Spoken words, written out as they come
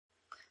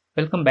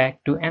Welcome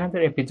back to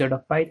another episode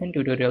of Python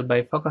tutorial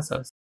by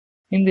FocusUs.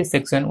 In this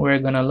section, we're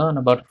gonna learn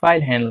about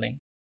file handling.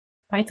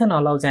 Python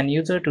allows an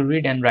user to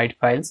read and write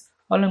files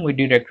along with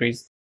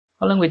directories,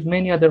 along with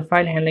many other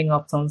file handling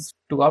options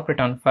to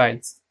operate on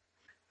files.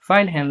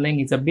 File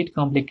handling is a bit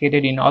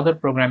complicated in other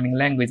programming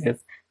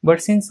languages,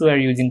 but since we are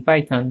using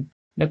Python,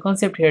 the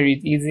concept here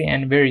is easy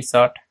and very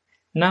short.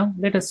 Now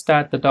let us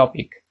start the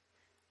topic.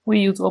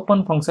 We use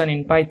open function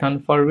in Python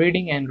for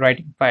reading and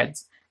writing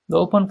files. The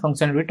open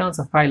function returns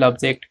a file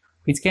object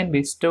which can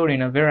be stored in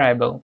a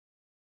variable.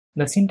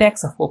 The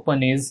syntax of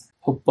open is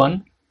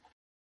open,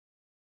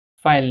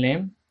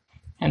 filename,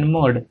 and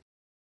mode.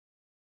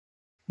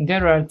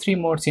 There are three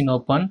modes in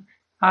open: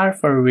 R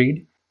for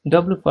read,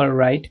 W for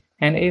write,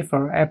 and A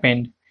for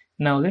append.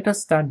 Now let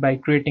us start by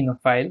creating a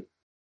file.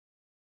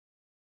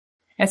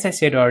 As I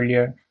said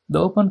earlier, the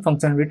open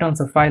function returns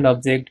a file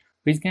object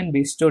which can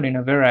be stored in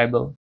a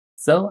variable.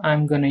 So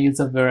I'm gonna use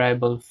a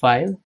variable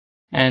file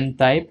and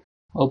type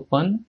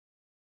open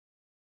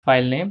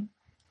filename.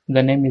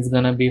 The name is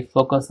gonna be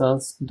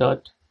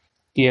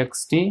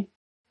FocusUs.txt,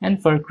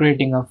 and for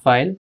creating a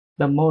file,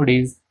 the mode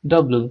is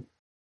W.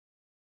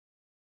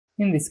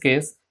 In this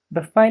case,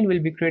 the file will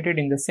be created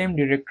in the same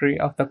directory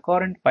of the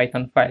current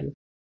Python file.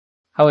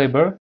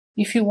 However,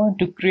 if you want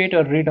to create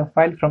or read a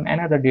file from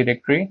another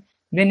directory,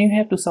 then you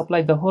have to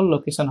supply the whole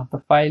location of the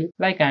file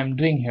like I am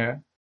doing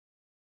here.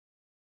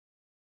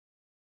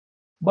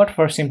 But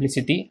for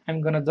simplicity,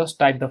 I'm gonna just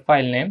type the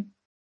file name.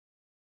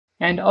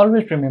 And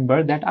always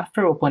remember that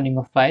after opening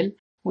a file,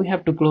 we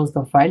have to close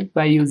the file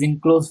by using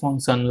close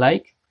function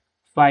like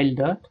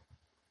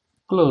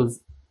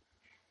file.close.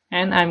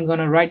 And I'm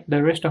gonna write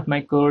the rest of my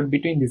code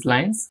between these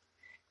lines.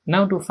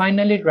 Now to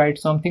finally write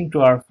something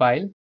to our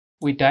file,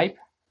 we type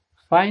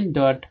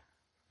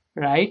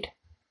file.write,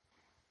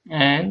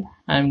 and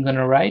I'm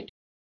gonna write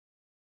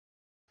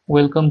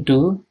welcome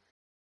to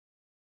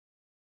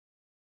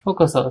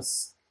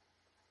FocusUs.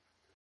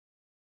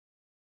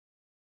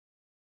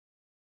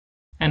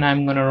 And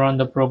I'm gonna run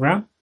the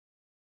program.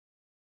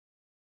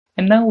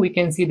 And now we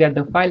can see that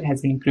the file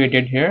has been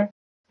created here,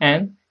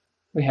 and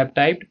we have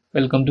typed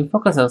welcome to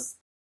FocusUs.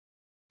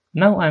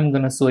 Now I'm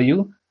gonna show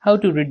you how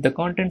to read the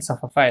contents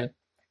of a file.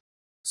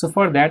 So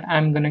for that,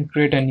 I'm gonna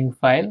create a new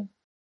file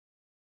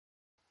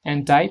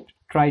and type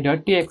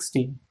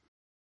try.txt.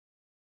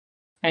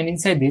 And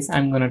inside this,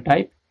 I'm gonna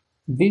type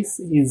this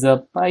is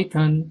a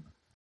Python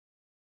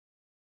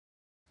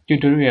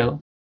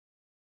tutorial.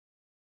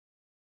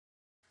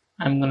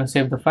 I'm gonna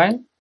save the file,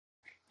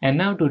 and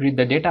now to read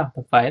the data of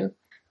the file,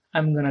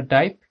 I'm gonna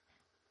type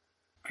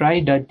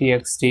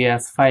try.txt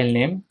as file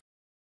name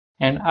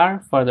and R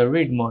for the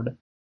read mode.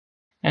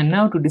 And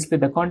now to display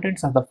the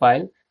contents of the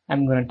file,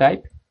 I'm gonna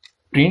type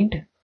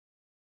print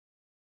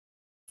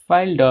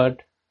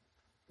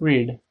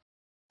file.read.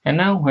 And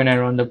now when I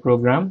run the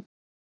program,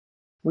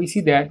 we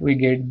see that we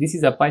get this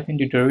is a Python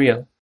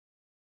tutorial.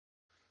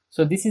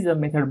 So this is a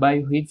method by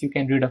which you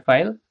can read a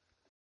file.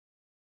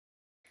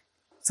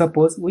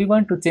 Suppose we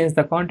want to change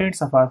the contents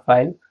of our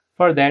file.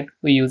 For that,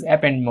 we use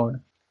append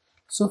mode.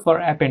 So for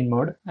append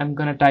mode, I'm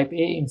gonna type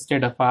A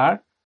instead of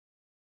R.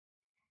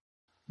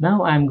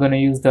 Now I'm gonna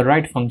use the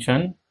write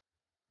function,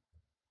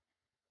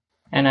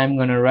 and I'm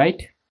gonna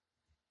write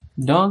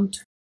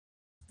don't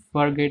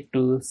forget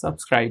to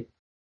subscribe.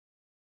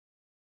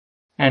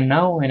 And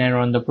now when I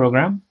run the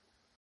program,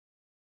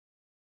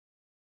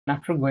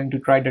 after going to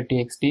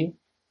try.txt,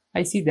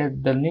 I see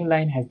that the new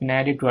line has been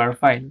added to our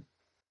file.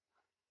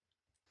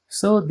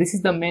 So this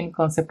is the main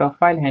concept of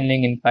file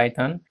handling in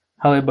Python.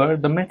 However,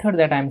 the method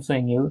that I am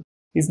showing you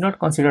is not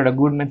considered a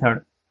good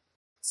method.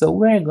 So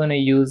we are going to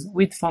use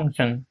with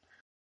function.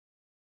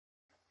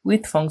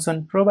 With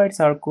function provides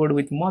our code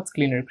with much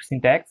cleaner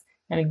syntax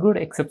and good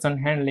exception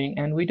handling,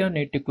 and we don't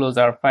need to close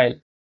our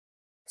file.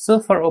 So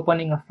for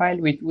opening a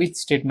file with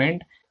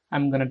statement,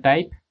 I'm going to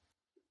type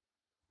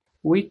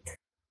with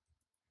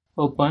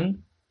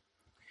open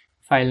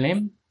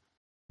filename.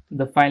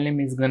 The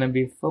filename is going to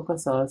be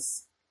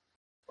FocusUs.txt,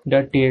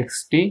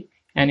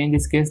 and in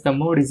this case the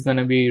mode is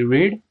gonna be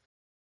read,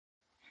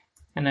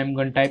 and I'm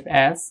gonna type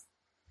as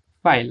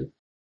file,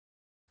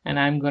 and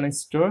I'm gonna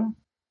store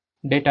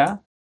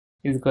data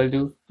is equal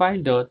to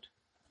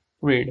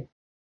file.read.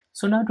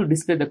 So now to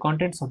display the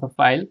contents of the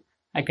file,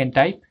 I can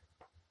type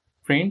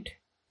print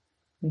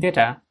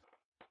data,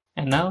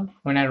 and now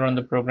when I run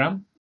the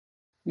program,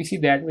 we see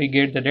that we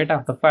get the data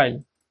of the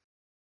file.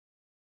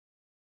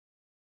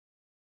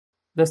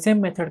 The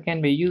same method can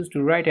be used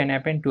to write and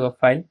append to a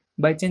file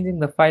by changing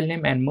the file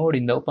name and mode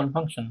in the open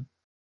function.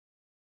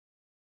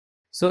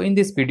 So in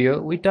this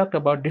video, we talked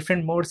about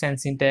different modes and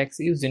syntax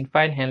used in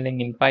file handling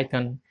in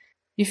Python.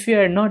 If you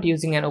are not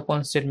using an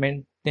open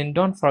statement, then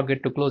don't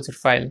forget to close your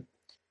file.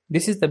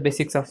 This is the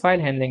basics of file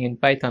handling in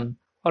Python.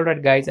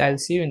 Alright guys, I'll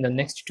see you in the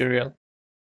next tutorial.